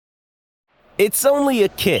It's only a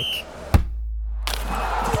kick,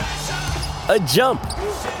 a jump,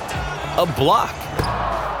 a block.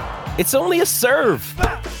 It's only a serve.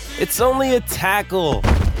 It's only a tackle,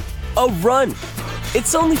 a run.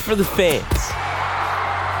 It's only for the fans.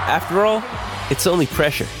 After all, it's only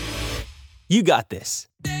pressure. You got this.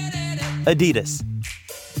 Adidas.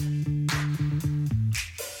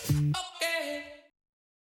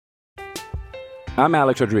 I'm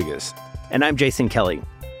Alex Rodriguez. And I'm Jason Kelly.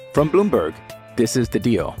 From Bloomberg, this is The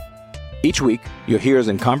Deal. Each week, you'll hear us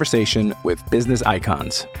in conversation with business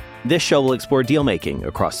icons. This show will explore deal-making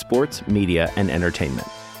across sports, media, and entertainment.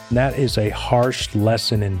 That is a harsh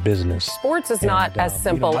lesson in business. Sports is not as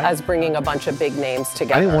simple as bringing a bunch of big names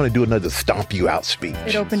together. I didn't want to do another stomp you out speech.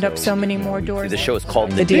 It opened up so many more doors. The show is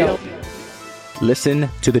called The Deal. Listen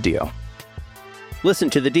to The Deal. Listen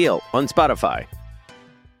to The Deal on Spotify.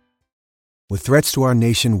 With threats to our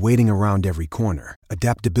nation waiting around every corner,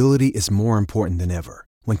 adaptability is more important than ever.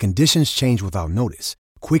 When conditions change without notice,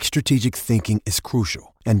 quick strategic thinking is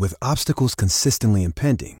crucial. And with obstacles consistently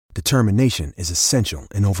impending, determination is essential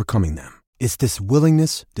in overcoming them. It's this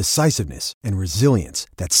willingness, decisiveness, and resilience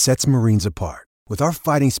that sets Marines apart. With our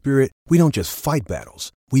fighting spirit, we don't just fight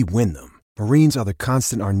battles, we win them. Marines are the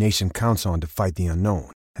constant our nation counts on to fight the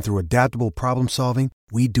unknown. And through adaptable problem solving,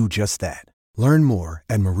 we do just that. Learn more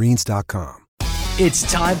at marines.com. It's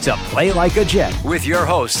time to play like a Jet with your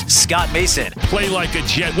host, Scott Mason. Play like a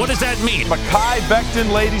Jet. What does that mean? Mekhi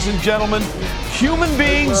Becton, ladies and gentlemen. Human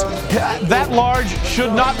beings that large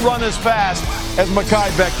should not run as fast as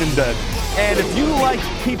Mekhi Becton did. And if you like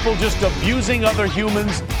people just abusing other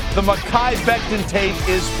humans, the Mekhi Becton tape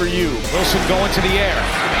is for you. Wilson going to the air.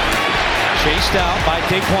 Chased out by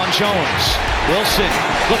Daquan Jones. Wilson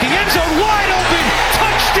looking end zone, wide open,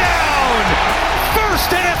 touchdown!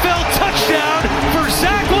 First NFL touchdown for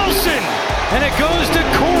Zach Wilson, and it goes to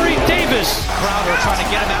Corey Davis. Crowder trying to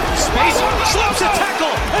get him out in space, slips a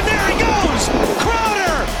tackle, and there he goes!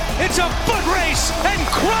 Crowder! It's a foot race, and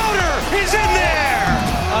Crowder is in there!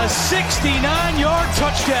 A 69-yard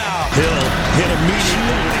touchdown. Hill hit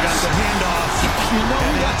immediately when he got the handoff. You know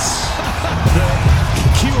that's the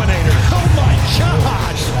Q-inator. Oh my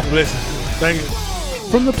gosh! Listen, thank you.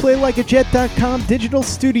 From the PlayLikeAJet.com digital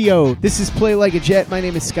studio, this is Play Like a Jet. My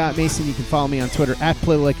name is Scott Mason. You can follow me on Twitter at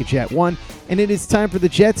PlayLikeAJet1. And it is time for the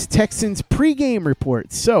Jets-Texans pregame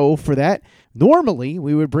report. So, for that, normally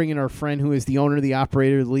we would bring in our friend who is the owner, the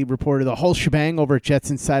operator, the lead reporter, the whole shebang over at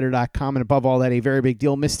JetsInsider.com. And above all that, a very big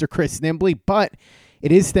deal, Mr. Chris Nimbley. But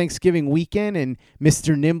it is Thanksgiving weekend, and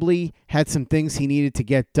Mr. Nimbley had some things he needed to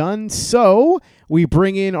get done. So we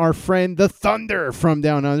bring in our friend, the Thunder from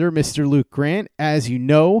Down Under, Mr. Luke Grant. As you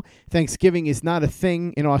know, Thanksgiving is not a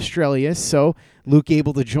thing in Australia, so Luke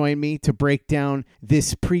able to join me to break down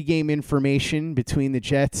this pregame information between the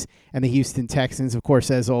Jets and the Houston Texans. Of course,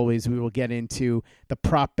 as always, we will get into the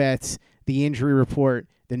prop bets, the injury report,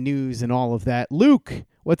 the news, and all of that. Luke,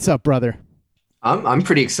 what's up, brother? I'm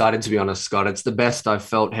pretty excited, to be honest, Scott. It's the best I've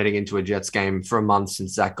felt heading into a Jets game for a month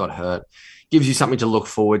since Zach got hurt. Gives you something to look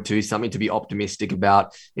forward to, something to be optimistic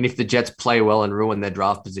about. And if the Jets play well and ruin their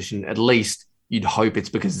draft position, at least you'd hope it's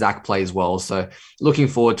because Zach plays well. So looking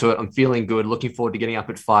forward to it. I'm feeling good. Looking forward to getting up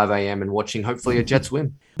at 5 a.m. and watching, hopefully, a Jets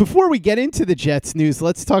win. Before we get into the Jets news,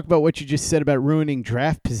 let's talk about what you just said about ruining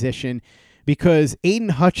draft position, because Aiden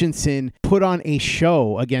Hutchinson put on a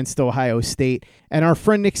show against Ohio State, and our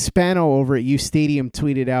friend Nick Spano over at U Stadium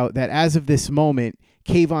tweeted out that as of this moment,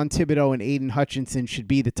 Kayvon Thibodeau and Aiden Hutchinson should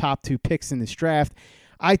be the top two picks in this draft.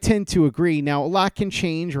 I tend to agree. Now, a lot can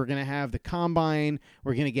change. We're going to have the combine.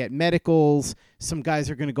 We're going to get medicals. Some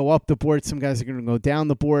guys are going to go up the board. Some guys are going to go down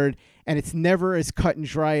the board. And it's never as cut and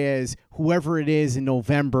dry as whoever it is in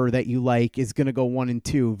November that you like is going to go 1 and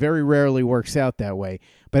 2. Very rarely works out that way.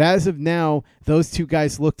 But as of now, those two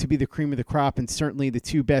guys look to be the cream of the crop and certainly the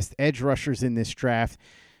two best edge rushers in this draft.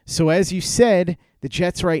 So as you said, the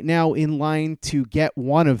Jets right now in line to get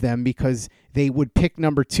one of them because they would pick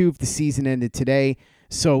number 2 if the season ended today.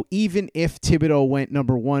 So even if Thibodeau went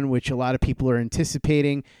number 1, which a lot of people are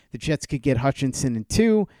anticipating, the Jets could get Hutchinson in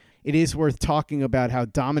 2. It is worth talking about how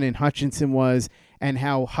dominant Hutchinson was and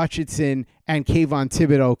how Hutchinson and Kayvon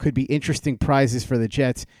Thibodeau could be interesting prizes for the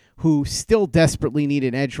Jets, who still desperately need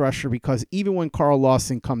an edge rusher because even when Carl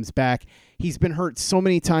Lawson comes back, he's been hurt so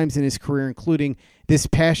many times in his career, including this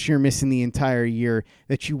past year missing the entire year,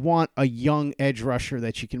 that you want a young edge rusher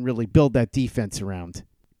that you can really build that defense around.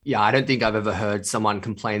 Yeah, I don't think I've ever heard someone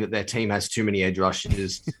complain that their team has too many edge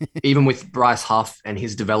rushers. Even with Bryce Huff and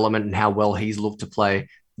his development and how well he's looked to play,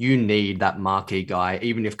 you need that marquee guy,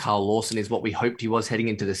 even if Carl Lawson is what we hoped he was heading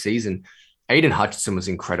into the season. Aiden Hutchinson was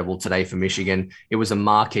incredible today for Michigan. It was a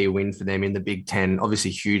marquee win for them in the Big Ten,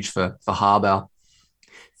 obviously huge for Harbaugh.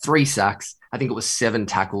 3 sacks. I think it was 7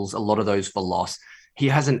 tackles, a lot of those for loss. He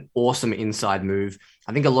has an awesome inside move.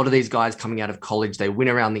 I think a lot of these guys coming out of college, they win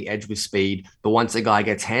around the edge with speed, but once a guy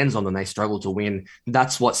gets hands on them, they struggle to win.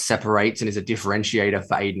 That's what separates and is a differentiator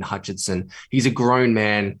for Aiden Hutchinson. He's a grown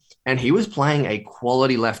man, and he was playing a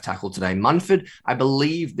quality left tackle today. Munford, I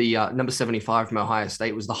believe the number 75 from Ohio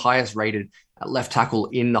State, was the highest rated left tackle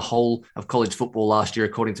in the whole of college football last year,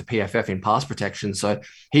 according to PFF in pass protection. So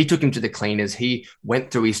he took him to the cleaners. He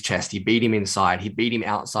went through his chest. He beat him inside. He beat him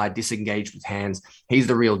outside, disengaged with hands. He's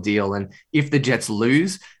the real deal. And if the Jets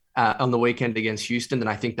lose on the weekend against Houston, then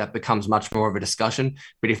I think that becomes much more of a discussion.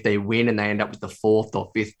 But if they win and they end up with the 4th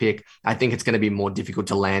or 5th pick, I think it's going to be more difficult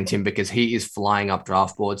to land him because he is flying up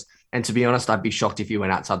draft boards. And to be honest, I'd be shocked if he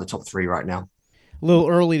went outside the top 3 right now. A little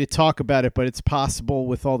early to talk about it, but it's possible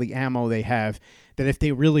with all the ammo they have that if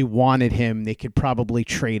they really wanted him, they could probably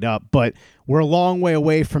trade up. But we're a long way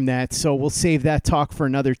away from that, so we'll save that talk for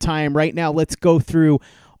another time. Right now, let's go through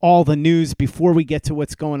all the news before we get to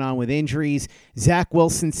what's going on with injuries. Zach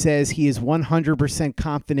Wilson says he is 100%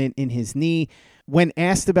 confident in his knee. When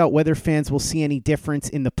asked about whether fans will see any difference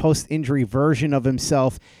in the post-injury version of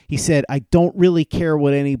himself, he said, "I don't really care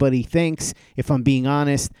what anybody thinks. If I'm being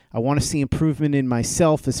honest, I want to see improvement in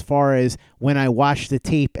myself as far as when I watch the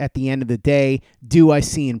tape at the end of the day. Do I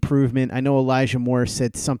see improvement?" I know Elijah Moore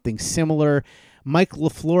said something similar. Mike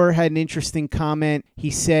LaFleur had an interesting comment. He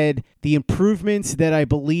said, "The improvements that I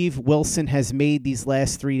believe Wilson has made these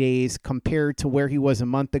last 3 days compared to where he was a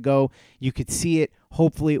month ago, you could see it.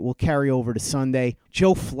 Hopefully it will carry over to Sunday."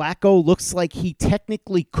 Joe Flacco looks like he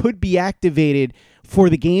technically could be activated for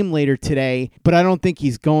the game later today, but I don't think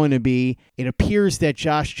he's going to be. It appears that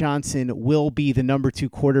Josh Johnson will be the number 2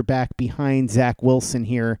 quarterback behind Zach Wilson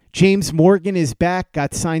here. James Morgan is back,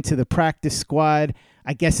 got signed to the practice squad.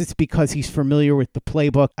 I guess it's because he's familiar with the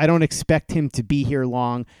playbook. I don't expect him to be here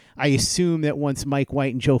long. I assume that once Mike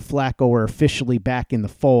White and Joe Flacco are officially back in the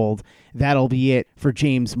fold, that'll be it for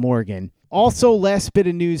James Morgan. Also, last bit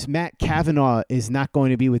of news, Matt Cavanaugh is not going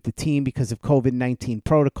to be with the team because of COVID-19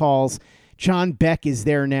 protocols. John Beck is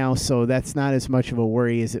there now, so that's not as much of a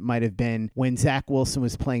worry as it might have been when Zach Wilson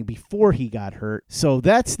was playing before he got hurt. So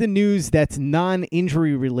that's the news that's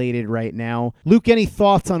non-injury related right now. Luke, any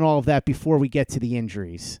thoughts on all of that before we get to the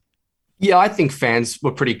injuries? Yeah, I think fans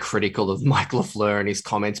were pretty critical of Mike LaFleur and his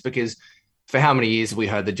comments because for how many years have we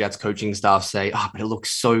heard the Jets coaching staff say, but it looks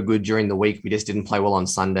so good during the week. We just didn't play well on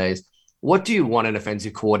Sundays. What do you want an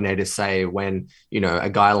offensive coordinator to say when, a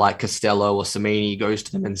guy like Costello or Cimini goes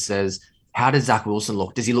to them and says, how does Zach Wilson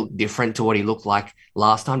look? Does he look different to what he looked like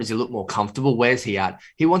last time? Does he look more comfortable? Where's he at?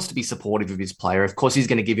 He wants to be supportive of his player. Of course, he's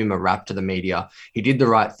going to give him a rap to the media. He did the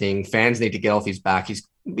right thing. Fans need to get off his back.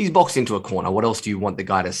 He's boxed into a corner. What else do you want the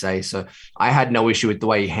guy to say? So I had no issue with the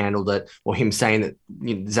way he handled it or him saying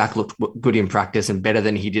that Zach looked good in practice and better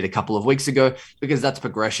than he did a couple of weeks ago, because that's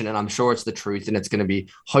progression. And I'm sure it's the truth and it's going to be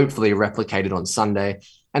hopefully replicated on Sunday.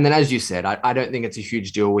 And then, as you said, I don't think it's a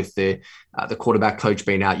huge deal with the quarterback coach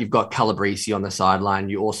being out. You've got Calabrese on the sideline.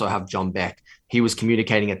 You also have John Beck. He was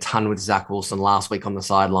communicating a ton with Zach Wilson last week on the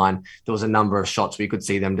sideline. There was a number of shots we could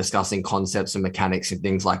see them discussing concepts and mechanics and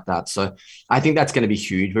things like that. So I think that's going to be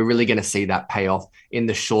huge. We're really going to see that pay off in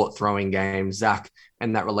the short throwing game. Zach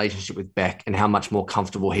and that relationship with Beck and how much more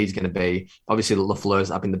comfortable he's going to be. Obviously, LaFleur's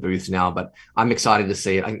up in the booth now, but I'm excited to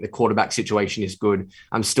see it. I think the quarterback situation is good.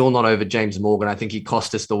 I'm still not over James Morgan. I think he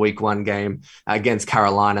cost us the week 1 game against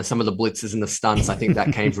Carolina. Some of the blitzes and the stunts, I think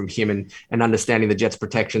that came from him and understanding the Jets'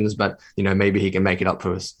 protections, but maybe he can make it up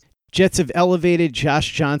for us. Jets have elevated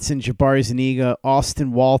Josh Johnson, Jabari Zuniga,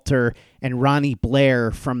 Austin Walter, and Ronnie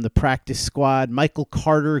Blair from the practice squad. Michael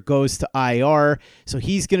Carter goes to IR, so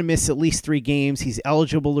he's going to miss at least 3 games. He's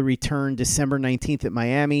eligible to return December 19th at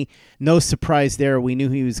Miami. No surprise there. We knew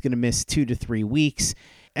he was going to miss 2 to 3 weeks.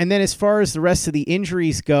 And then as far as the rest of the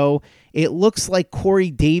injuries go, it looks like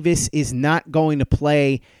Corey Davis is not going to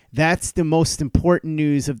play. That's the most important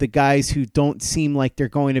news of the guys who don't seem like they're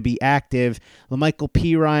going to be active. LaMichael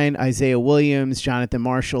Pirine, Isaiah Williams, Jonathan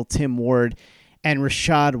Marshall, Tim Ward, and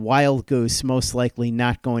Rashad Wildgoose most likely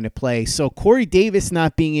not going to play. So Corey Davis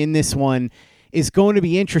not being in this one is going to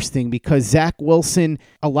be interesting because Zach Wilson,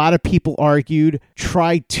 a lot of people argued,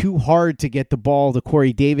 tried too hard to get the ball to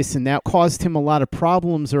Corey Davis, and that caused him a lot of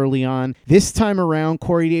problems early on. This time around,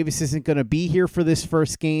 Corey Davis isn't going to be here for this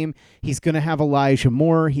first game. He's going to have Elijah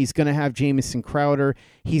Moore. He's going to have Jamison Crowder.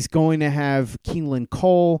 He's going to have Keelan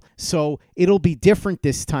Cole. So it'll be different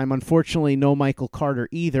this time. Unfortunately, no Michael Carter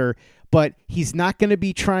either, but he's not going to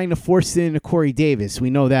be trying to force it into Corey Davis. We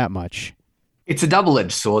know that much. It's a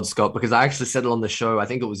double-edged sword, Scott, because I actually said it on the show, I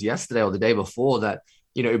think it was yesterday or the day before, that,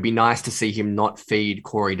 you know, it'd be nice to see him not feed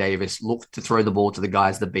Corey Davis, look to throw the ball to the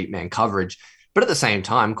guys that beat man coverage. But at the same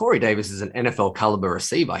time, Corey Davis is an NFL caliber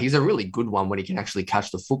receiver. He's a really good one when he can actually catch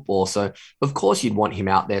the football. So, of course, you'd want him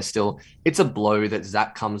out there still. It's a blow that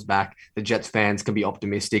Zach comes back. The Jets fans can be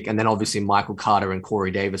optimistic. And then obviously Michael Carter and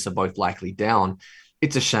Corey Davis are both likely down.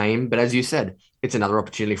 It's a shame. But as you said, it's another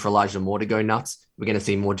opportunity for Elijah Moore to go nuts. We're going to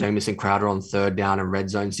see more Jamison Crowder on third down and red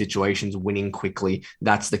zone situations, winning quickly.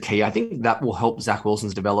 That's the key. I think that will help Zach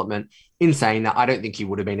Wilson's development. In saying that, I don't think he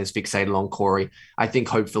would have been as fixated on Corey. I think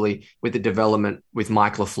hopefully with the development with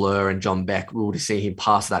Mike LaFleur and John Beck, we'll see him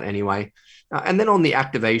pass that anyway. And then on the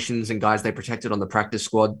activations and guys they protected on the practice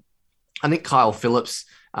squad, I think Kyle Phillips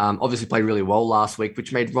obviously played really well last week,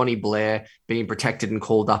 which made Ronnie Blair being protected and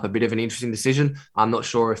called up a bit of an interesting decision. I'm not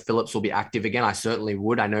sure if Phillips will be active again. I certainly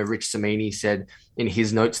would. I know Rich Cimini said in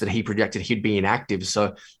his notes that he projected he'd be inactive.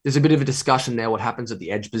 So there's a bit of a discussion there, what happens at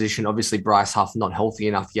the edge position. Obviously, Bryce Huff not healthy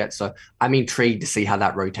enough yet. So I'm intrigued to see how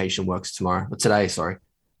that rotation works today.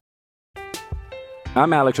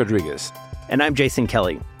 I'm Alex Rodriguez. And I'm Jason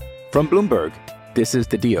Kelly. From Bloomberg, this is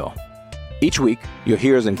The Deal. Each week, you'll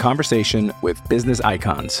hear us in conversation with business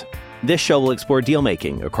icons. This show will explore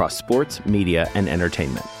deal-making across sports, media, and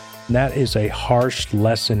entertainment. That is a harsh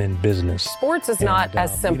lesson in business. Sports is not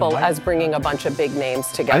as simple as bringing a bunch of big names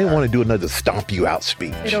together. I didn't want to do another stomp you out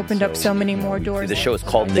speech. It opened up so many more doors. The show is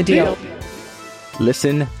called The Deal.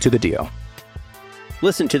 Listen to The Deal.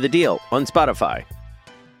 Listen to The Deal on Spotify.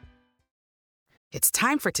 It's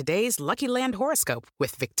time for today's Lucky Land horoscope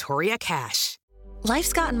with Victoria Cash.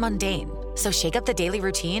 Life's gotten mundane, so shake up the daily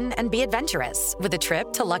routine and be adventurous with a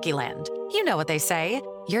trip to Lucky Land. You know what they say,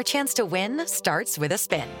 your chance to win starts with a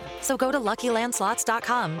spin. So go to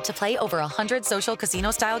LuckyLandSlots.com to play over 100 social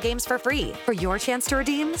casino-style games for free for your chance to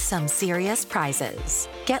redeem some serious prizes.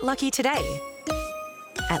 Get lucky today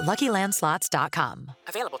at LuckyLandSlots.com.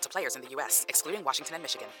 Available to players in the U.S., excluding Washington and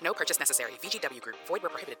Michigan. No purchase necessary. VGW Group. Void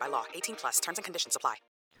where prohibited by law. 18+. Terms and conditions apply.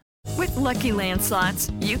 With Lucky Land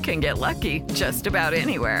Slots, you can get lucky just about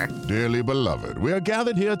anywhere. Dearly beloved, we are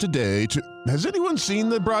gathered here today to... Has anyone seen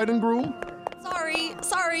the bride and groom?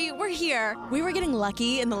 Sorry, we're here. We were getting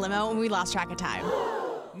lucky in the limo and we lost track of time.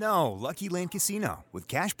 No, Lucky Land Casino, with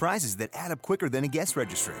cash prizes that add up quicker than a guest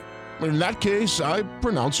registry. In that case, I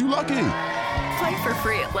pronounce you lucky. Play for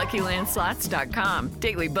free at LuckyLandSlots.com.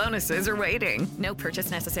 Daily bonuses are waiting. No purchase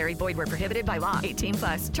necessary. Void where prohibited by law.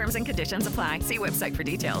 18+. Terms and conditions apply. See website for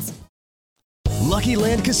details. Lucky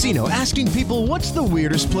Land Casino, asking people, what's the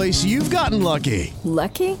weirdest place you've gotten lucky?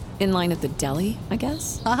 Lucky? In line at the deli, I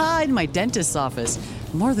guess? Aha, in my dentist's office.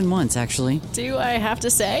 More than once, actually. Do I have to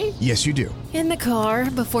say? Yes, you do. In the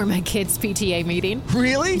car before my kids' PTA meeting.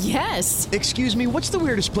 Really? Yes. Excuse me, what's the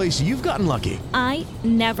weirdest place you've gotten lucky? I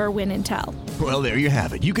never win and tell. Well, there you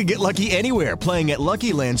have it. You can get lucky anywhere, playing at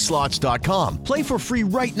LuckyLandSlots.com. Play for free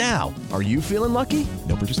right now. Are you feeling lucky?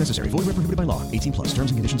 No purchase necessary. Void where prohibited by law. 18+.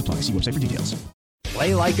 Terms and conditions apply. See website for details.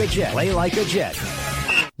 Play like a Jet. Play like a Jet.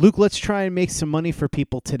 Luke, let's try and make some money for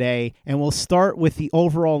people today, and we'll start with the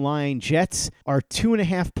overall line. Jets are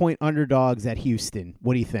 2.5-point underdogs at Houston.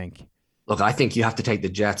 What do you think? Look, I think you have to take the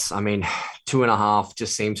Jets. I mean, 2.5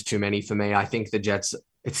 just seems too many for me. I think the Jets,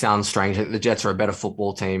 it sounds strange, the Jets are a better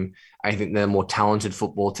football team. I think they're a more talented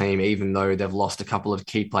football team, even though they've lost a couple of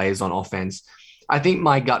key players on offense. I think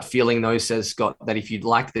my gut feeling, though, says, Scott, that if you'd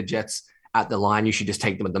like the Jets at the line, you should just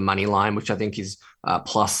take them at the money line, which I think is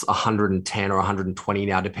plus 110 or 120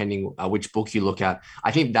 now, depending which book you look at.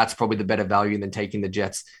 I think that's probably the better value than taking the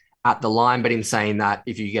Jets at the line. But in saying that,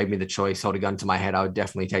 if you gave me the choice, hold a gun to my head, I would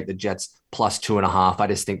definitely take the Jets plus 2.5. I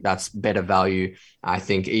just think that's better value. I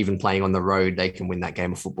think even playing on the road, they can win that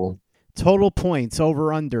game of football. Total points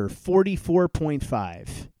over under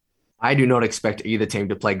 44.5. I do not expect either team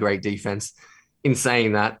to play great defense. In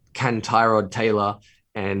saying that, can Tyrod Taylor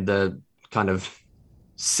and the kind of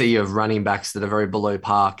sea of running backs that are very below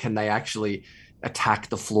par, can they actually attack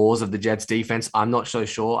the flaws of the Jets defense? I'm not so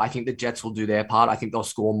sure. I think the Jets will do their part. I think they'll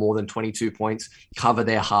score more than 22 points, cover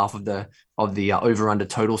their half of the over-under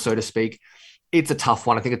total, so to speak. It's a tough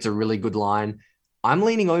one. I think it's a really good line. I'm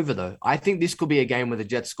leaning over, though. I think this could be a game where the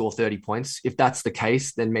Jets score 30 points. If that's the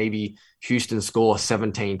case, then maybe Houston score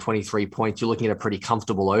 17, 23 points. You're looking at a pretty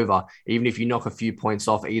comfortable over. Even if you knock a few points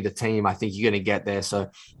off either team, I think you're going to get there.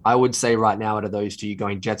 So I would say right now out of those two, you're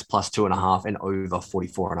going Jets plus 2.5 and over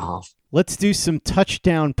 44.5. Let's do some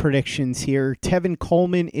touchdown predictions here. Tevin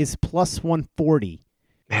Coleman is plus 140.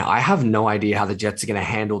 Man, I have no idea how the Jets are going to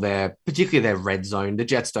handle particularly their red zone. The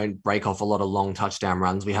Jets don't break off a lot of long touchdown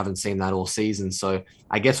runs. We haven't seen that all season. So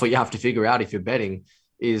I guess what you have to figure out if you're betting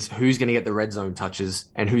is who's going to get the red zone touches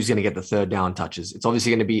and who's going to get the third down touches. It's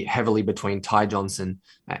obviously going to be heavily between Ty Johnson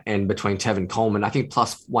and between Tevin Coleman. I think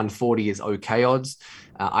plus 140 is okay odds.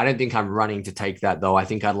 I don't think I'm running to take that, though. I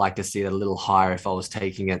think I'd like to see it a little higher if I was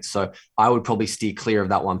taking it. So I would probably steer clear of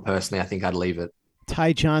that one personally. I think I'd leave it.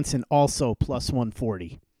 Ty Johnson also plus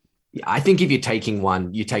 140. Yeah, I think if you're taking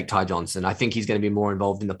one, you take Ty Johnson. I think he's going to be more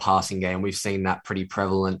involved in the passing game. We've seen that pretty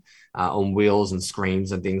prevalent on wheels and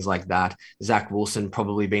screens and things like that. Zach Wilson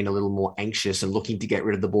probably being a little more anxious and looking to get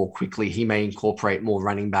rid of the ball quickly. He may incorporate more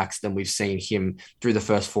running backs than we've seen him through the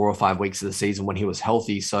first 4 or 5 weeks of the season when he was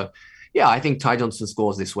healthy. So, yeah, I think Ty Johnson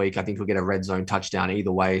scores this week. I think he'll get a red zone touchdown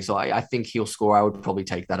either way. So I think he'll score. I would probably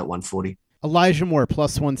take that at 140. Elijah Moore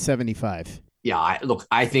plus 175. Yeah,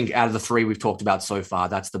 I think out of the 3 we've talked about so far,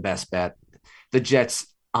 that's the best bet. The Jets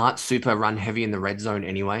aren't super run heavy in the red zone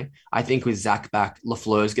anyway. I think with Zach back,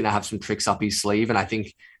 LaFleur's going to have some tricks up his sleeve. And I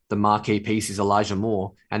think the marquee piece is Elijah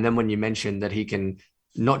Moore. And then when you mentioned that he can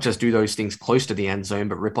not just do those things close to the end zone,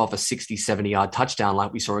 but rip off a 60, 70-yard touchdown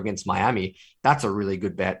like we saw against Miami, that's a really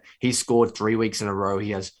good bet. He's scored 3 weeks in a row.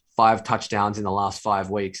 He has 5 touchdowns in the last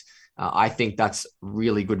 5 weeks. I think that's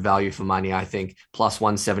really good value for money. I think plus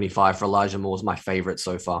 175 for Elijah Moore is my favorite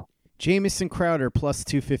so far. Jamison Crowder plus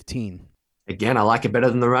 215. Again, I like it better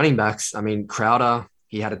than the running backs. I mean, Crowder,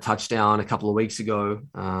 he had a touchdown a couple of weeks ago.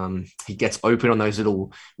 He gets open on those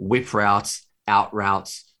little whip routes, out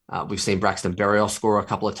routes. We've seen Braxton Berrios score a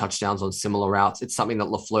couple of touchdowns on similar routes. It's something that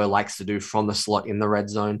LaFleur likes to do from the slot in the red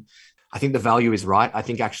zone. I think the value is right. I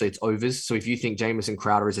think actually it's overs. So if you think Jamison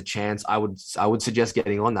Crowder is a chance, I would suggest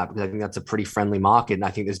getting on that because I think that's a pretty friendly market. And I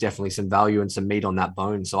think there's definitely some value and some meat on that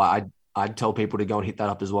bone. So I'd tell people to go and hit that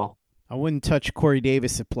up as well. I wouldn't touch Corey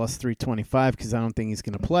Davis at plus 325 because I don't think he's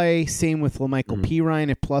going to play. Same with LaMichael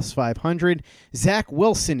Pirine at plus 500. Zach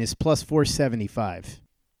Wilson is plus 475.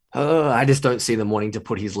 I just don't see them wanting to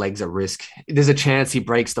put his legs at risk. There's a chance he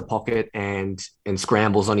breaks the pocket and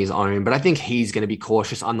scrambles on his own, but I think he's going to be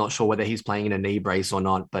cautious. I'm not sure whether he's playing in a knee brace or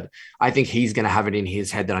not, but I think he's going to have it in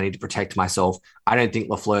his head that I need to protect myself. I don't think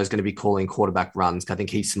LaFleur is going to be calling quarterback runs. I think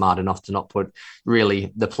he's smart enough to not put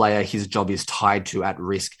really the player his job is tied to at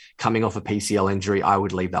risk. Coming off a PCL injury, I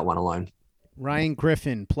would leave that one alone. Ryan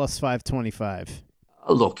Griffin plus 525.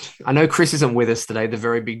 Look, I know Chris isn't with us today. The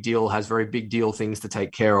Very Big Deal has very big deal things to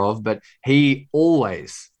take care of, but he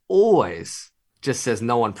always just says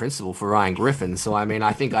no on principle for Ryan Griffin. So, I mean,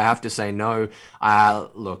 I think I have to say no.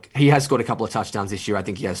 Look, he has scored a couple of touchdowns this year. I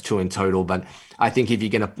think he has 2 in total, but I think if you're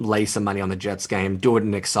going to lay some money on the Jets game, do it in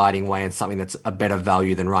an exciting way and something that's a better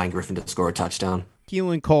value than Ryan Griffin to score a touchdown.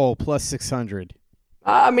 Keelan Cole plus 600.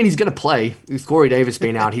 I mean, he's going to play. With Corey Davis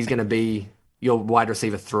being out, he's going to be your wide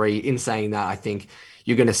receiver 3. In saying that, I think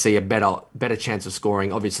you're going to see a better chance of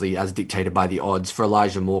scoring, obviously, as dictated by the odds for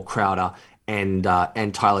Elijah Moore, Crowder, and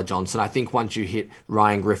Tyler Johnson. I think once you hit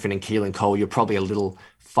Ryan Griffin and Keelan Cole, you're probably a little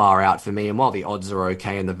far out for me. And while the odds are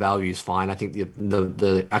okay and the value is fine, I think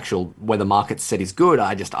the actual where the market's set is good.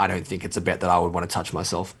 I don't think it's a bet that I would want to touch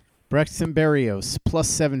myself. Braxton Berrios plus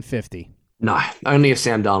 750. No, only if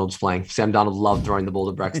Sam Darnold's playing. Sam Darnold loved throwing the ball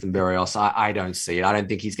to Braxton Berrios. I don't see it. I don't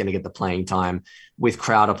think he's going to get the playing time. With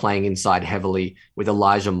Crowder playing inside heavily, with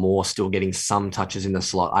Elijah Moore still getting some touches in the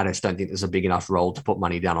slot, I just don't think there's a big enough role to put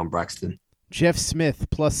money down on Braxton. Jeff Smith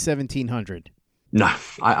plus 1,700. No,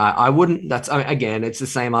 I wouldn't. Again, it's the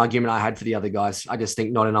same argument I had for the other guys. I just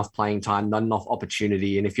think not enough playing time, not enough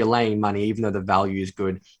opportunity. And if you're laying money, even though the value is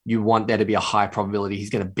good, you want there to be a high probability he's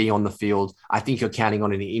going to be on the field. I think you're counting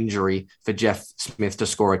on an injury for Jeff Smith to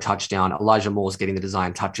score a touchdown. Elijah Moore's getting the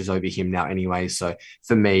design touches over him now anyway. So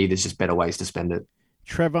for me, there's just better ways to spend it.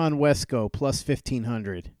 Trevon Wesco plus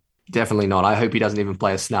 1,500. Definitely not. I hope he doesn't even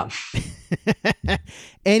play a snap.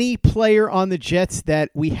 Any player on the Jets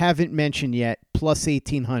that we haven't mentioned yet, plus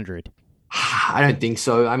 1,800? I don't think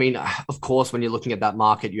so. I mean, of course, when you're looking at that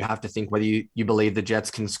market, you have to think whether you believe the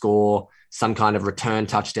Jets can score some kind of return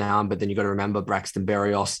touchdown, but then you got to remember Braxton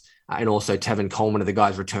Berrios and also Tevin Coleman are the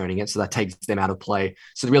guys returning it, so that takes them out of play.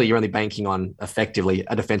 So really, you're only banking on effectively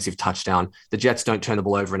a defensive touchdown. The Jets don't turn the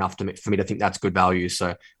ball over enough for me to think that's good value.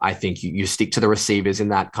 So I think you stick to the receivers in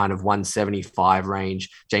that kind of 175 range.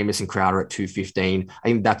 Jamison Crowder at 215. I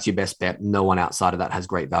think that's your best bet. No one outside of that has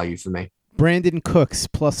great value for me. Brandon Cooks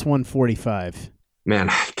plus 145.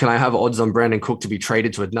 Man, can I have odds on Brandon Cook to be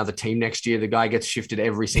traded to another team next year? The guy gets shifted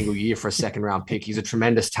every single year for a second-round pick. He's a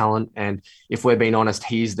tremendous talent, and if we're being honest,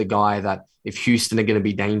 he's the guy that if Houston are going to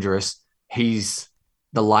be dangerous, he's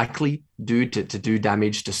the likely dude to do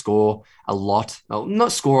damage, to score a lot. Well,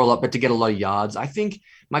 not score a lot, but to get a lot of yards. I think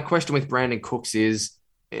my question with Brandon Cooks is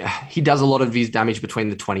he does a lot of his damage between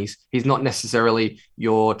the 20s. He's not necessarily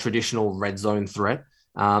your traditional red zone threat.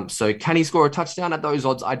 So can he score a touchdown at those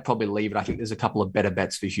odds? I'd probably leave it. I think there's a couple of better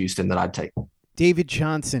bets for Houston that I'd take. David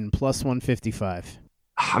Johnson plus 155.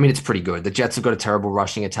 I mean, it's pretty good. The Jets have got a terrible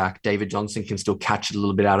rushing attack. David Johnson can still catch it a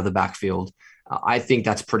little bit out of the backfield. I think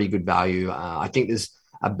that's pretty good value. I think there's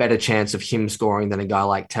a better chance of him scoring than a guy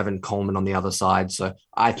like Tevin Coleman on the other side. So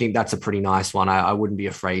I think that's a pretty nice one. I wouldn't be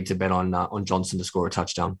afraid to bet on Johnson to score a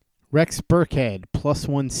touchdown. Rex Burkhead plus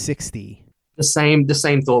 160. The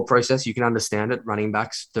same thought process. You can understand it. Running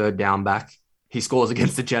backs, third down back. He scores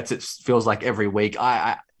against the Jets, it feels like every week.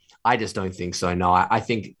 I just don't think so. No, I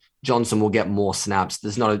think Johnson will get more snaps.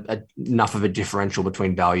 There's not enough of a differential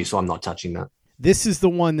between value, so I'm not touching that. This is the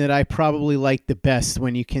one that I probably like the best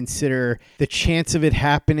when you consider the chance of it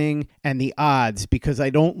happening and the odds, because I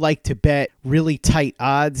don't like to bet really tight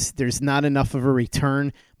odds. There's not enough of a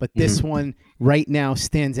return, but this one right now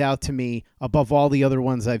stands out to me above all the other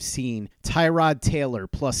ones I've seen. Tyrod Taylor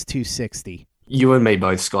plus 260. You and me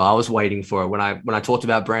both, Scott. I was waiting for it. When I talked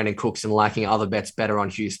about Brandon Cooks and liking other bets better on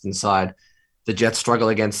Houston's side, the Jets struggle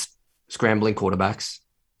against scrambling quarterbacks.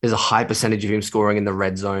 There's a high percentage of him scoring in the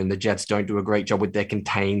red zone. The Jets don't do a great job with their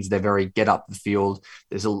contains. They're very get up the field.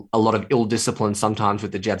 There's a lot of ill discipline sometimes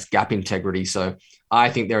with the Jets' gap integrity. So I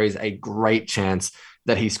think there is a great chance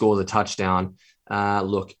that he scores a touchdown.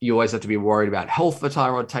 Look, you always have to be worried about health for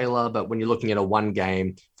Tyrod Taylor, but when you're looking at a one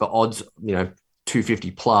game for odds, 250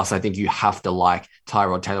 plus, I think you have to like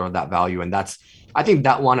Tyrod Taylor at that value. And I think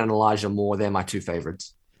that one and Elijah Moore, they're my two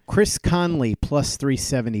favorites. Chris Conley plus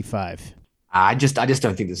 375. I just don't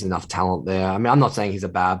think there's enough talent there. I mean, I'm not saying he's a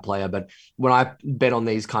bad player, but when I bet on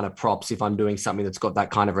these kind of props, if I'm doing something that's got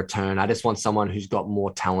that kind of return, I just want someone who's got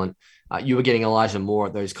more talent. You were getting Elijah Moore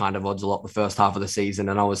at those kind of odds a lot the first half of the season,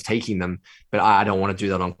 and I was taking them, but I don't want to do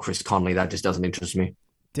that on Chris Conley. That just doesn't interest me.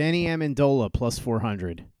 Danny Amendola plus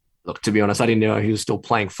 400. Look, to be honest, I didn't know he was still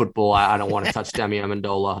playing football. I don't want to touch Danny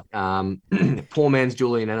Amendola. Poor man's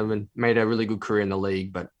Julian Edelman made a really good career in the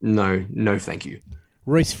league, but no, thank you.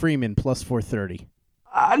 Royce Freeman plus 430.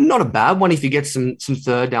 Not a bad one if you get some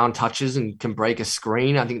third down touches and can break a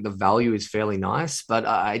screen. I think the value is fairly nice, but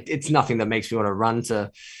it's nothing that makes me want to run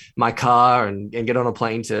to my car and get on a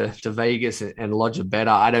plane to Vegas and lodge a bet.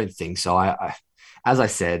 I don't think so. As I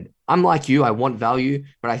said, I'm like you. I want value,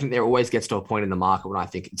 but I think there always gets to a point in the market when I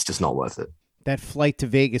think it's just not worth it. That flight to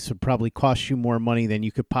Vegas would probably cost you more money than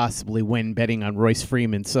you could possibly win betting on Royce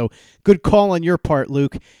Freeman. So good call on your part,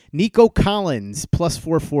 Luke. Nico Collins plus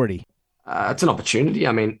 440. It's an opportunity.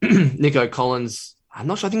 I mean, Nico Collins, I'm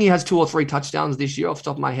not sure. I think he has 2 or 3 touchdowns this year off the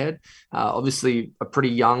top of my head. Obviously, a pretty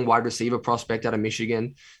young wide receiver prospect out of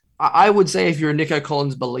Michigan. I would say if you're a Nico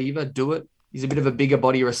Collins believer, do it. He's a bit of a bigger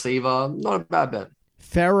body receiver. Not a bad bet.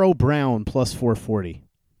 Pharaoh Brown plus 440.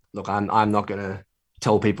 Look, I'm not going to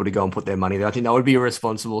tell people to go and put their money there. I think that would be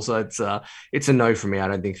irresponsible. So it's a no for me. I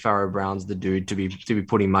don't think Pharaoh Brown's the dude to be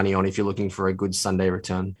putting money on if you're looking for a good Sunday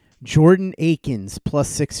return. Jordan Akins plus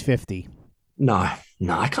 650. No,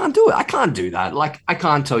 I can't do it. I can't do that. Like, I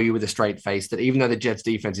can't tell you with a straight face that even though the Jets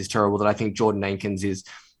defense is terrible, that I think Jordan Akins is,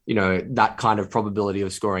 that kind of probability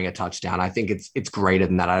of scoring a touchdown. I think it's greater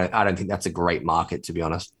than that. I don't think that's a great market, to be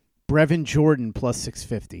honest. Brevin Jordan plus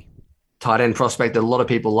 650. Tight end prospect that a lot of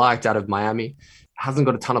people liked out of Miami. Hasn't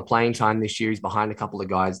got a ton of playing time this year. He's behind a couple of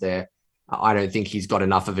guys there. I don't think he's got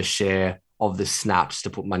enough of a share of the snaps to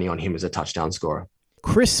put money on him as a touchdown scorer.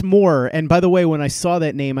 Chris Moore, and by the way, when I saw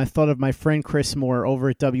that name, I thought of my friend Chris Moore over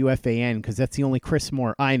at WFAN because that's the only Chris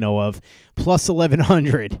Moore I know of, plus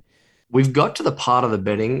 1,100. We've got to the part of the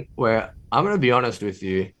betting where I'm going to be honest with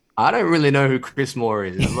you. I don't really know who Chris Moore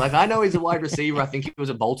is. Like, I know he's a wide receiver. I think he was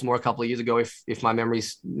at Baltimore a couple of years ago, if my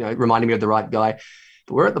memory's reminding me of the right guy.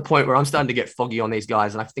 But we're at the point where I'm starting to get foggy on these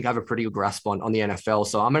guys, and I think I have a pretty good grasp on the NFL.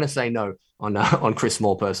 So I'm going to say no on Chris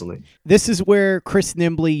Moore personally. This is where Chris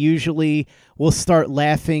Nimbley usually will start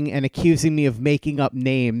laughing and accusing me of making up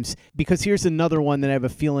names, because here's another one that I have a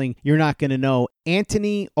feeling you're not going to know.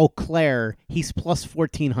 Anthony Auclair, he's plus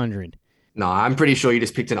 1,400. No, I'm pretty sure you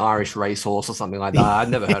just picked an Irish racehorse or something like that. I've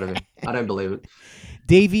never heard of him. I don't believe it.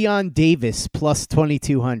 Davion Davis, plus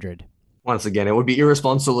 2,200. Once again, it would be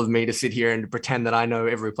irresponsible of me to sit here and pretend that I know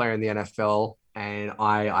every player in the NFL, and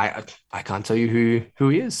I can't tell you who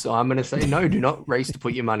he is. So I'm going to say no. Do not race to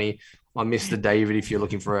put your money on Mr. David if you're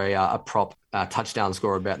looking for a prop touchdown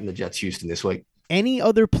scorer bet in the Jets Houston this week. Any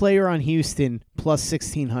other player on Houston plus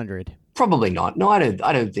 1,600? Probably not. No, I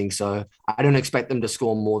don't think so. I don't expect them to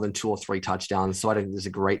score more than 2 or 3 touchdowns. So I think there's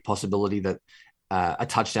a great possibility that a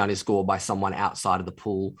touchdown is scored by someone outside of the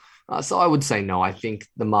pool. So I would say no. I think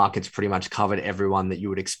the market's pretty much covered everyone that you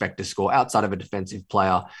would expect to score outside of a defensive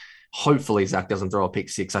player. Hopefully Zach doesn't throw a pick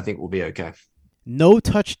 6. I think we'll be okay. No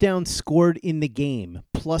touchdown scored in the game,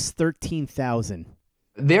 plus 13,000.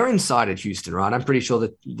 They're inside at Houston, right? I'm pretty sure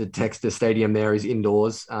that the stadium there is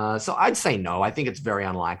indoors. So I'd say no. I think it's very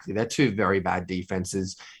unlikely. They're two very bad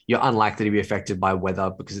defenses. You're unlikely to be affected by weather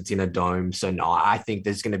because it's in a dome. So no, I think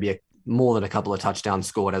there's going to be more than a couple of touchdowns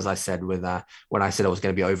scored, as I said when I said it was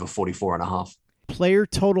going to be over 44.5. Player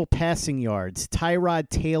total passing yards. Tyrod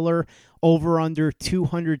Taylor over under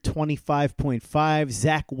 225.5.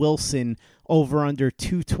 Zach Wilson over under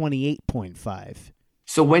 228.5.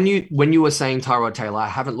 So when you were saying Tyrod Taylor, I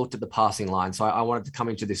haven't looked at the passing line, so I wanted to come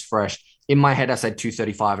into this fresh. In my head, I said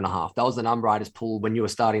 235.5. That was the number I just pulled when you were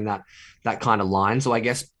starting that kind of line. So I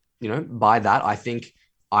guess, by that, I think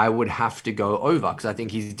I would have to go over because I think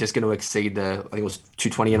he's just going to exceed I think it was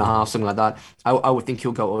 220.5, something like that. I would think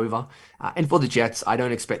he'll go over. And for the Jets, I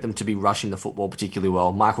don't expect them to be rushing the football particularly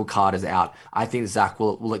well. Michael Carter's out. I think Zach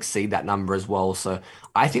will exceed that number as well. So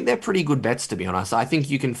I think they're pretty good bets, to be honest. I think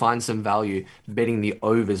you can find some value betting the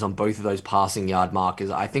overs on both of those passing yard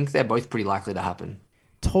markers. I think they're both pretty likely to happen.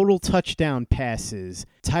 Total touchdown passes.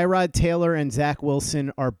 Tyrod Taylor and Zach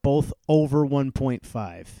Wilson are both over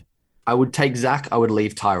 1.5. I would take Zach. I would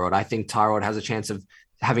leave Tyrod. I think Tyrod has a chance of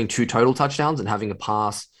having 2 total touchdowns and having a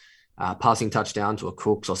passing touchdown to a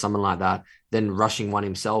Cooks or someone like that, then rushing one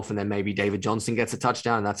himself, and then maybe David Johnson gets a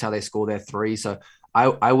touchdown, and that's how they score their 3. So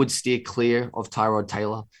I would steer clear of Tyrod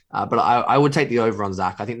Taylor, but I would take the over on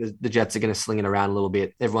Zach. I think the Jets are going to sling it around a little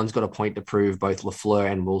bit. Everyone's got a point to prove, both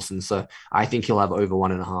LaFleur and Wilson, so I think he'll have over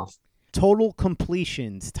 1.5. Total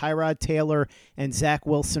completions. Tyrod Taylor and Zach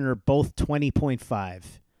Wilson are both 20.5.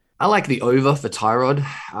 I like the over for Tyrod.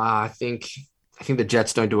 I think the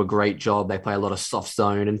Jets don't do a great job. They play a lot of soft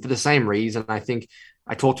zone. And for the same reason, I think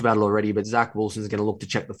I talked about it already, but Zach Wilson's going to look to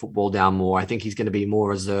check the football down more. I think he's going to be more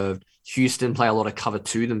reserved. Houston play a lot of cover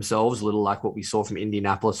 2 themselves, a little like what we saw from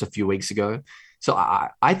Indianapolis a few weeks ago. So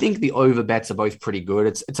I think the over bets are both pretty good.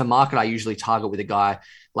 It's a market I usually target with a guy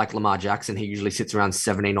like Lamar Jackson. He usually sits around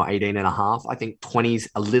 17 or 18.5. I think 20 is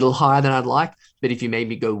a little higher than I'd like, but if you made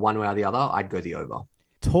me go one way or the other, I'd go the over.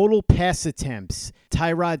 Total pass attempts.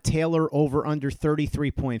 Tyrod Taylor over under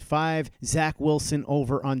 33.5. Zach Wilson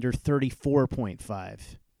over under 34.5.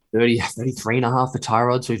 33.5 for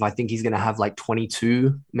Tyrod. So if I think he's going to have like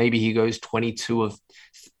 22, maybe he goes 22 of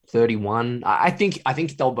 31. I think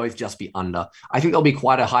they'll both just be under. I think there'll be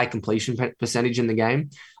quite a high completion percentage in the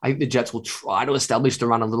game. I think the Jets will try to establish the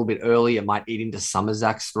run a little bit early. It might eat into some of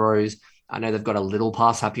Zach's throws. I know they've got a little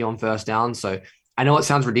pass happy on first down, so I know it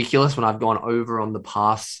sounds ridiculous when I've gone over on the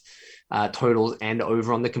pass totals and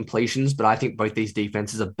over on the completions, but I think both these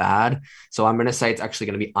defenses are bad. So I'm going to say it's actually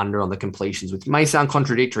going to be under on the completions, which may sound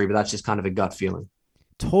contradictory, but that's just kind of a gut feeling.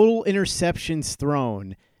 Total interceptions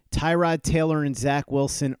thrown. Tyrod Taylor and Zach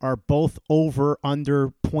Wilson are both over under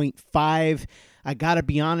 0.5. I got to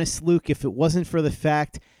be honest, Luke, if it wasn't for the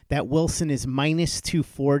fact that Wilson is minus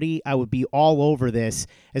 240, I would be all over this,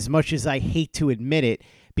 as much as I hate to admit it.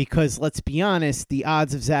 Because let's be honest, the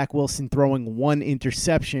odds of Zach Wilson throwing 1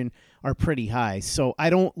 interception are pretty high. So I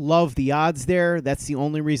don't love the odds there. That's the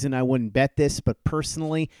only reason I wouldn't bet this. But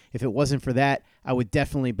personally, if it wasn't for that, I would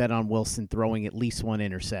definitely bet on Wilson throwing at least 1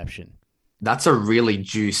 interception. That's a really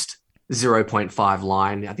juiced 0.5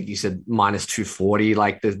 line. I think you said minus 240.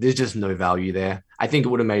 Like there's just no value there. I think it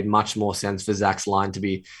would have made much more sense for Zach's line to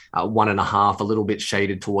be 1.5, a little bit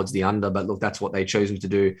shaded towards the under. But look, that's what they chose him to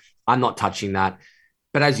do. I'm not touching that.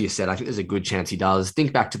 But as you said, I think there's a good chance he does.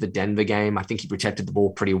 Think back to the Denver game. I think he protected the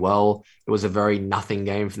ball pretty well. It was a very nothing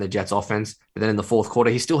game from the Jets offense. But then in the fourth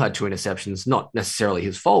quarter, he still had 2 interceptions. Not necessarily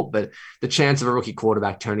his fault, but the chance of a rookie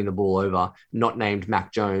quarterback turning the ball over, not named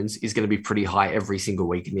Mac Jones, is going to be pretty high every single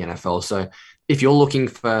week in the NFL. So if you're looking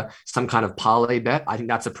for some kind of parlay bet, I think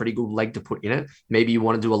that's a pretty good leg to put in it. Maybe you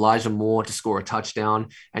want to do Elijah Moore to score a touchdown,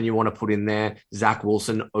 and you want to put in there Zach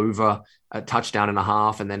Wilson over a touchdown and a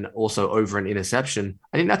half, and then also over an interception.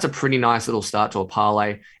 I think that's a pretty nice little start to a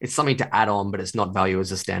parlay. It's something to add on, but it's not value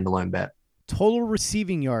as a standalone bet. Total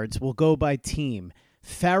receiving yards will go by team.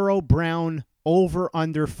 Pharaoh Brown over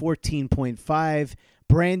under 14.5.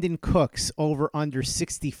 Brandon Cooks over under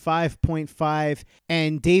 65.5,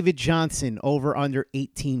 and David Johnson over under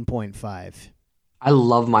 18.5. I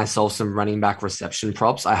love myself some running back reception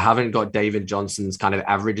props. I haven't got David Johnson's kind of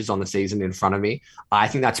averages on the season in front of me. I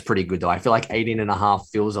think that's pretty good, though. I feel like 18.5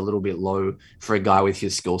 feels a little bit low for a guy with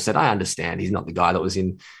his skill set. I understand he's not the guy that was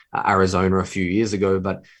in Arizona a few years ago,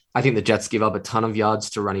 but I think the Jets give up a ton of yards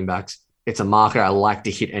to running backs. It's a market I like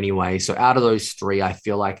to hit anyway. So out of those 3, I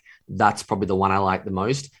feel like that's probably the one I like the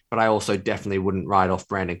most. But I also definitely wouldn't write off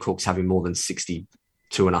Brandon Cooks having more than 60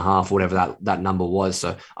 2.5, whatever that number was.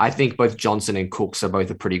 So I think both Johnson and Cooks are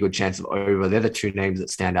both a pretty good chance of over. They're the two names that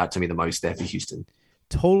stand out to me the most there for Houston.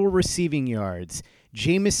 Total receiving yards.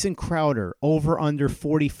 Jamison Crowder, over under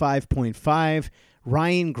 45.5.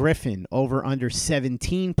 Ryan Griffin, over under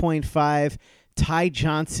 17.5. Ty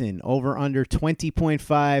Johnson, over under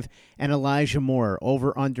 20.5. And Elijah Moore,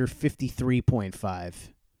 over under 53.5.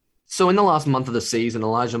 So in the last month of the season,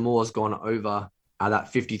 Elijah Moore has gone over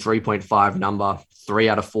that 53.5 number 3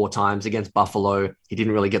 out of 4 times against Buffalo. He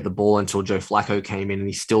didn't really get the ball until Joe Flacco came in, and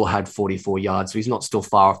he still had 44 yards. So he's not still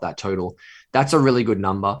far off that total. That's a really good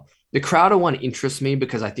number. The Crowder one interests me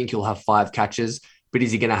because I think he'll have 5 catches, but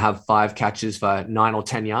is he going to have 5 catches for 9 or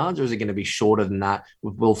 10 yards, or is it going to be shorter than that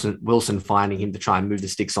with Wilson finding him to try and move the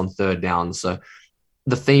sticks on third down? So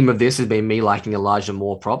the theme of this has been me liking Elijah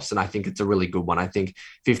Moore props, and I think it's a really good one. I think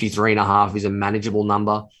 53.5 is a manageable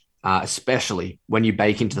number, especially when you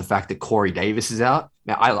bake into the fact that Corey Davis is out.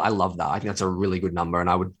 Now, I love that. I think that's a really good number, and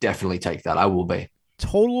I would definitely take that. I will be.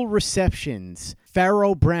 Total receptions.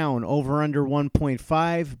 Pharaoh Brown, over under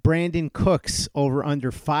 1.5. Brandon Cooks, over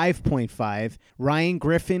under 5.5. Ryan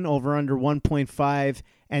Griffin, over under 1.5.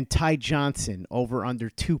 And Ty Johnson, over under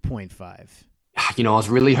 2.5. You know, I was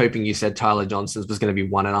really hoping you said Tyler Johnson's was going to be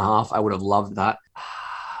 1.5. I would have loved that.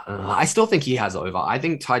 I still think he has over. I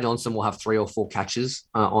think Ty Johnson will have 3 or 4 catches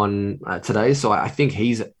on today. So I think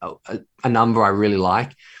he's a number I really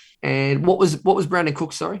like. And what was Brandon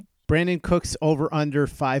Cooks, sorry? Brandon Cooks, over under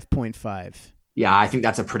 5.5. Yeah, I think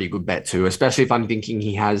that's a pretty good bet too, especially if I'm thinking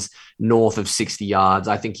he has north of 60 yards.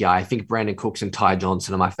 I think Brandon Cooks and Ty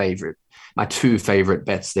Johnson are my 2 favorite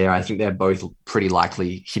bets there. I think they're both pretty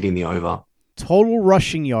likely hitting the over. Total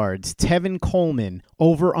rushing yards. Tevin Coleman,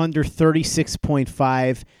 over under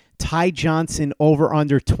 36.5. Ty Johnson, over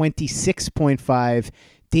under 26.5.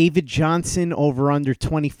 David Johnson, over under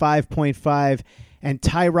 25.5. And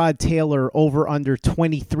Tyrod Taylor, over under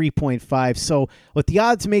 23.5. So what the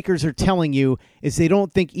odds makers are telling you is they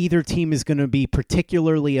don't think either team is going to be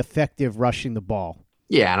particularly effective rushing the ball.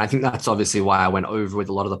 Yeah, and I think that's obviously why I went over with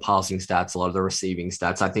a lot of the passing stats, a lot of the receiving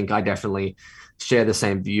stats. I think I definitely share the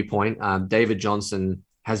same viewpoint. David Johnson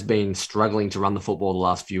has been struggling to run the football the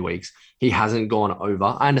last few weeks. He hasn't gone over.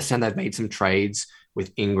 I understand they've made some trades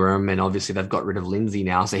with Ingram, and obviously they've got rid of Lindsay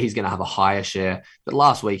now, so he's going to have a higher share. But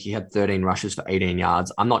last week he had 13 rushes for 18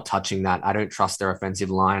 yards. I'm not touching that. I don't trust their offensive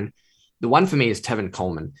line. The one for me is Tevin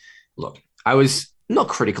Coleman. Look, I was not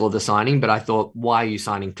critical of the signing, but I thought, why are you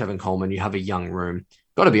signing Tevin Coleman? You have a young room.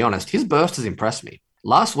 Got to be honest, his burst has impressed me.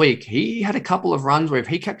 Last week, he had a couple of runs where if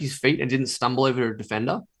he kept his feet and didn't stumble over a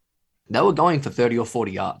defender, they were going for 30 or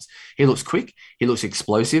 40 yards. He looks quick. He looks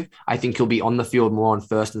explosive. I think he'll be on the field more on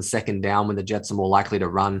first and second down when the Jets are more likely to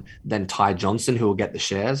run than Ty Johnson, who will get the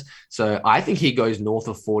shares. So I think he goes north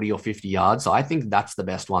of 40 or 50 yards. So I think that's the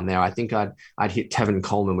best one there. I think I'd hit Tevin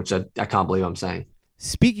Coleman, which I can't believe I'm saying.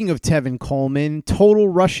 Speaking of Tevin Coleman, total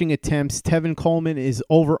rushing attempts, Tevin Coleman is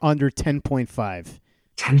over under 10.5.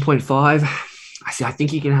 10.5? I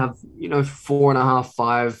think he can have, 4.5,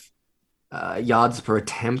 5 yards per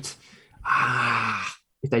attempt.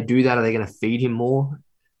 If they do that, are they going to feed him more?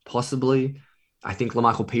 Possibly. I think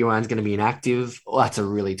LaMichael Piran's going to be inactive. Oh, that's a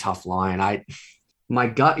really tough line. My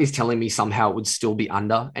gut is telling me somehow it would still be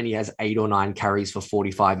under, and he has 8 or 9 carries for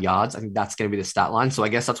 45 yards. I think that's going to be the stat line. So I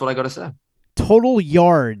guess that's what I got to say. Total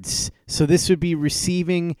yards. So this would be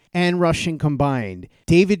receiving and rushing combined.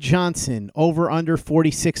 David Johnson, over under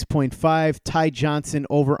 46.5. Ty Johnson,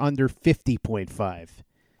 over under 50.5.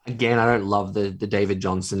 Again, I don't love the David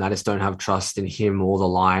Johnson. I just don't have trust in him or the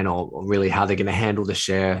line or really how they're going to handle the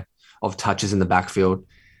share of touches in the backfield.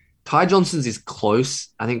 Ty Johnson's is close.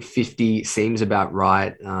 I think 50 seems about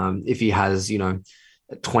right. If he has,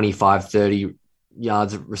 25, 30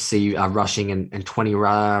 yards rushing and 20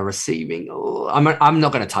 receiving, I'm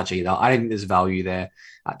not going to touch either. I think there's value there.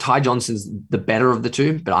 Ty Johnson's the better of the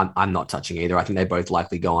two, but I'm not touching either. I think they both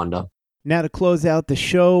likely go under. Now to close out the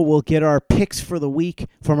show, we'll get our picks for the week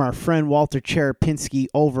from our friend Walter Cherepinski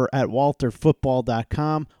over at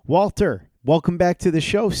walterfootball.com. Walter, welcome back to the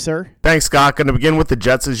show, sir. Thanks, Scott. Going to begin with the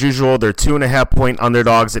Jets as usual. They're 2.5-point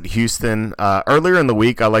underdogs at Houston. Earlier in the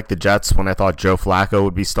week, I liked the Jets when I thought Joe Flacco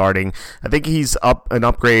would be starting. I think he's an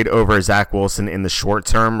upgrade over Zach Wilson in the short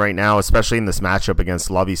term right now, especially in this matchup against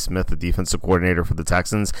Lovie Smith, the defensive coordinator for the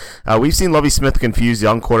Texans. We've seen Lovie Smith confuse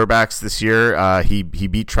young quarterbacks this year. He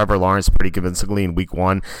beat Trevor Lawrence pretty convincingly in week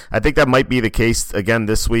 1. I think that might be the case again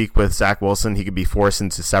this week with Zach Wilson. He could be forced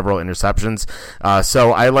into several interceptions.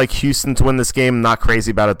 So I like Houston to win win this game. I'm not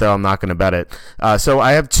crazy about it, though. I'm not going to bet it. So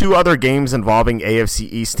I have two other games involving AFC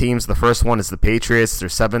East teams. The first one is the Patriots. They're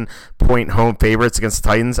 7-point home favorites against the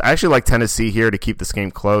Titans. I actually like Tennessee here to keep this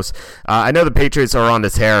game close. I know the Patriots are on the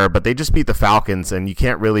tear, but they just beat the Falcons, and you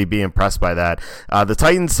can't really be impressed by that. The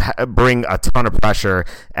Titans bring a ton of pressure,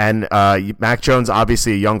 and Mac Jones,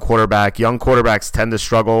 obviously a young quarterback. Young quarterbacks tend to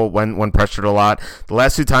struggle when pressured a lot. The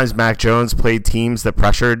last two times Mac Jones played teams that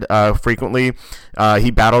pressured frequently,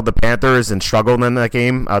 he battled the Panthers and struggled in that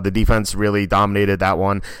game. The defense really dominated that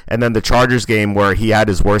one. And then the Chargers game where he had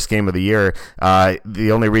his worst game of the year,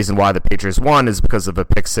 the only reason why the Patriots won is because of a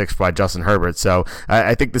pick six by Justin Herbert. So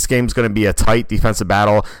I think this game's going to be a tight defensive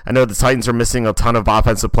battle. I know the Titans are missing a ton of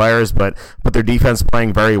offensive players, but their defense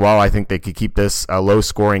playing very well. I think they could keep this low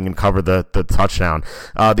scoring and cover the touchdown.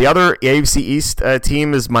 The other AFC East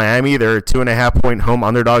team is Miami. They're 2.5-point home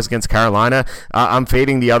underdogs against Carolina. I'm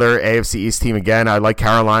fading the other AFC East team again. I like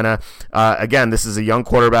Carolina. Again, this is a young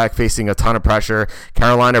quarterback facing a ton of pressure.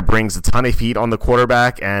 Carolina brings a ton of heat on the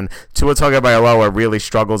quarterback, and Tua Tagovailoa really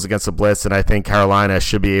struggles against the blitz, and I think Carolina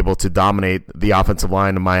should be able to dominate the offensive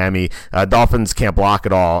line of Miami. Dolphins can't block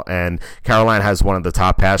at all, and Carolina has one of the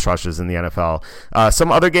top pass rushes in the NFL.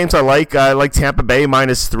 Some other games I like Tampa Bay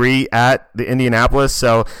 -3 at the Indianapolis.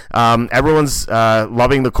 So everyone's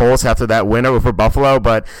loving the Colts after that win over Buffalo,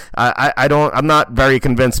 but I'm not very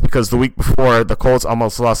convinced because the week before the Colts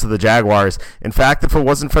almost lost to the Jaguars. In fact, if it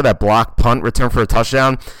wasn't for that blocked punt return for a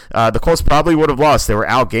touchdown, the Colts probably would have lost. They were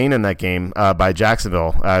outgained in that game by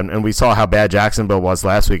Jacksonville, and we saw how bad Jacksonville was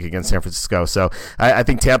last week against San Francisco. So I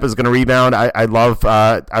think Tampa's going to rebound. I love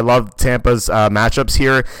Tampa's matchups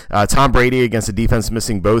here. Tom Brady against a defense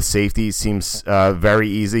missing both safeties seems very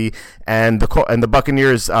easy, and the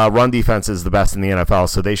Buccaneers run defense is the best in the NFL,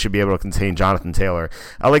 so they should be able to contain Jonathan Taylor.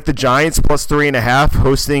 I like the Giants +3.5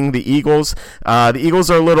 hosting the Eagles. The Eagles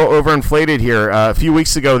are a little overinflated here. A few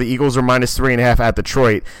weeks ago, the Eagles were -3.5 at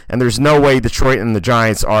Detroit, and there's no way Detroit and the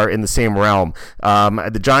Giants are in the same realm.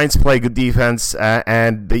 The Giants play good defense,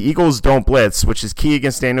 and the Eagles don't blitz, which is key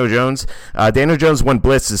against Daniel Jones. Daniel Jones, when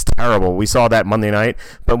blitz, is terrible. We saw that Monday night,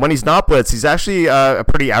 but when he's not blitz, he's actually a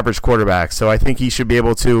pretty average quarterback, so I think he should be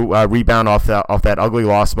able to rebound off that ugly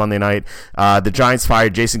loss Monday night. The Giants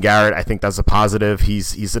fired Jason Garrett. I think that's a positive.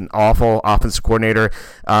 He's an awful offensive coordinator,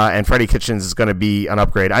 and Freddie Kitchens is going to be an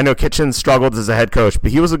upgrade. I know Kitchens struggled as a head coach,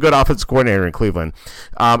 but he was a good offensive coordinator in Cleveland.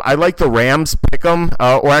 I like the Rams pick'em,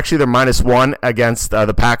 or actually they're -1 against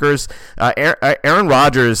the Packers. Aaron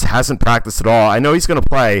Rodgers hasn't practiced at all. I know he's going to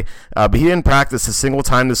play, but he didn't practice a single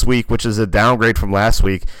time this week, which is a downgrade from last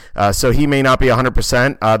week. So he may not be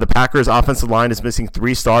 100%. The Packers offensive line is missing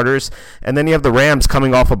 3 starters, and then you have the Rams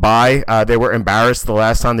coming off a bye. They were embarrassed the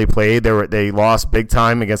last time they played. They lost big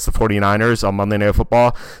time against the 49ers on Monday Night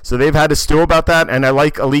Football. So they've had to stew about that, and I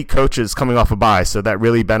like elite coaches coming off a bye, so that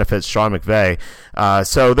really benefits Sean McVay.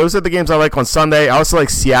 So those are the games I like on Sunday. I also like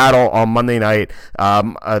Seattle on Monday night.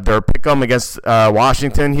 They're pick'em against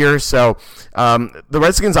Washington here. So the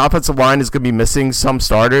Redskins offensive line is going to be missing some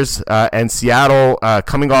starters, and Seattle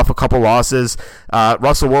coming off a couple losses.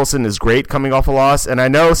 Russell Wilson is great coming off a loss, and I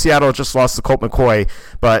know Seattle just lost to Colt McCoy,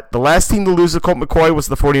 but the last team to lose to Colt McCoy was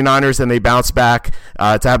the 49ers, and they bounced back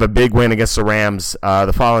to have a big win against the Rams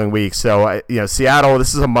the following week. So Seattle,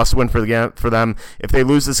 this is a must-win for them. If they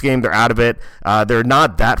lose this game, they're out of it. They're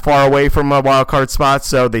not that far away from a wild card spot,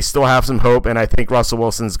 so they still have some hope, and I think Russell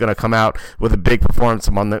Wilson is going to come out with a big performance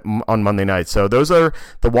on Monday night. So those are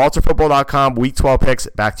the WalterFootball.com Week 12 picks.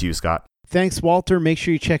 Back to you, Scott. Thanks, Walter. Make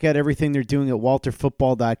sure you check out everything they're doing at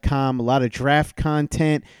WalterFootball.com. A lot of draft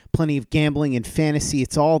content, plenty of gambling and fantasy.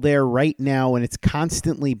 It's all there right now, and it's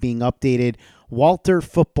constantly being updated.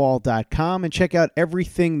 WalterFootball.com, and check out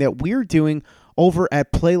everything that we're doing over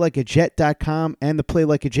at PlayLikeAJet.com and the Play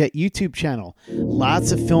Like a Jet YouTube channel.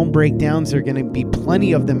 Lots of film breakdowns. There are going to be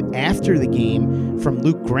plenty of them after the game from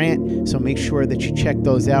Luke Grant, so make sure that you check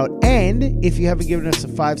those out. And if you haven't given us a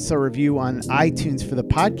 5-star review on iTunes for the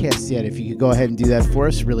podcast yet, if you could go ahead and do that for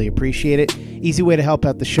us, really appreciate it. Easy way to help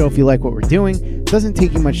out the show if you like what we're doing. Doesn't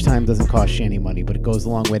take you much time, doesn't cost you any money, but it goes a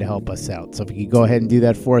long way to help us out. So if you could go ahead and do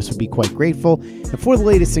that for us, we'd be quite grateful. And for the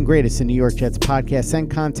latest and greatest in New York Jets podcasts and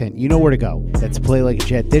content, you know where to go. That's Play Like a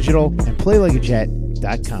Jet Digital and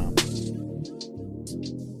PlayLikeAJet.com.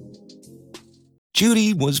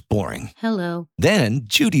 Judy was boring. Hello. Then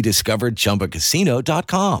Judy discovered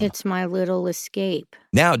ChumbaCasino.com. It's my little escape.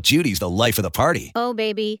 Now Judy's the life of the party. Oh,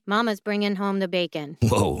 baby, mama's bringing home the bacon.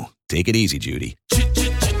 Whoa, take it easy, Judy.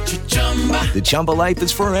 The Chumba life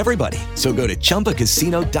is for everybody. So go to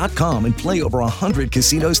ChumbaCasino.com and play over 100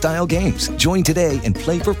 casino-style games. Join today and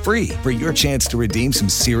play for free for your chance to redeem some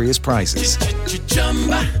serious prizes.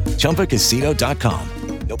 ChumbaCasino.com.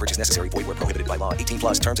 No purchase necessary. Void where prohibited by law. 18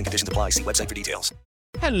 plus terms and conditions apply. See website for details.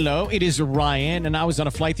 Hello, it is Ryan, and I was on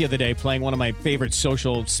a flight the other day playing one of my favorite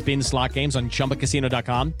social spin slot games on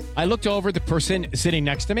ChumbaCasino.com. I looked over at the person sitting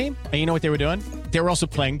next to me, and you know what they were doing? They were also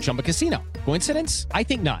playing Chumba Casino. Coincidence? I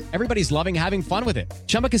think not. Everybody's loving having fun with it.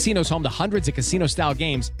 Chumba Casino is home to hundreds of casino-style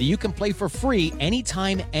games that you can play for free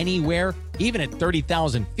anytime, anywhere, even at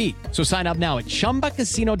 30,000 feet. So sign up now at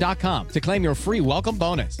ChumbaCasino.com to claim your free welcome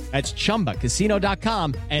bonus. That's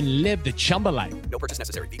ChumbaCasino.com and live the Chumba life. No purchase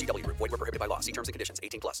necessary. VGW. Void where prohibited by law. See terms and conditions.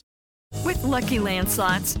 18 plus. With Lucky Land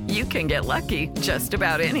Slots, you can get lucky just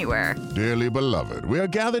about anywhere. Dearly beloved, we are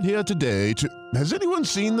gathered here today to... Has anyone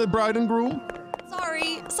seen the bride and groom?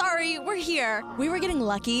 Sorry, we're here. We were getting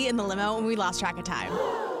lucky in the limo and we lost track of time.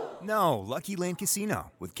 No, Lucky Land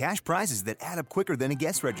Casino, with cash prizes that add up quicker than a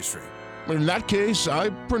guest registry. In that case, I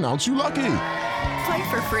pronounce you lucky. Play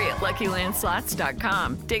for free at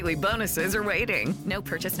LuckyLandSlots.com. Daily bonuses are waiting. No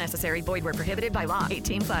purchase necessary. Void where prohibited by law.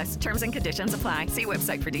 18 plus. Terms and conditions apply. See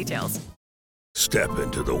website for details. Step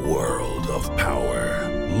into the world of power,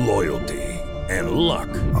 loyalty, and luck.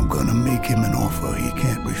 I'm gonna make him an offer he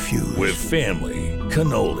can't refuse. With family,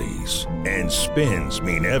 cannolis, and spins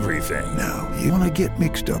mean everything. Now, you wanna get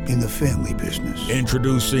mixed up in the family business.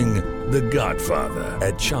 Introducing The Godfather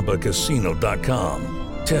at ChumbaCasino.com.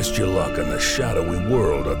 Test your luck in the shadowy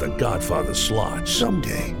world of The Godfather slot.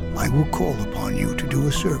 Someday, I will call upon you to do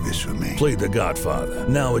a service for me. Play The Godfather,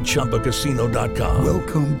 now at ChumbaCasino.com.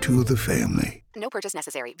 Welcome to the family. No purchase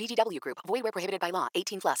necessary. VGW Group. Void where prohibited by law.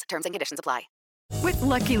 18 plus. Terms and conditions apply. With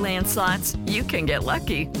Lucky Land Slots, you can get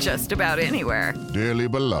lucky just about anywhere. Dearly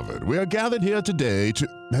beloved, we are gathered here today to...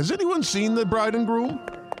 Has anyone seen the bride and groom?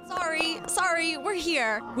 Sorry, we're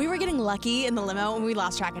here. We were getting lucky in the limo and we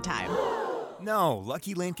lost track of time. No,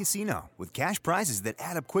 Lucky Land Casino, with cash prizes that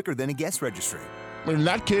add up quicker than a guest registry. In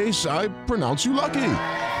that case, I pronounce you lucky.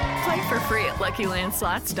 Play for free at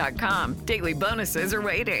LuckyLandSlots.com. Daily bonuses are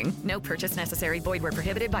waiting. No purchase necessary. Void where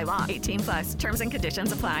prohibited by law. 18 plus. Terms and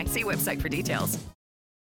conditions apply. See website for details.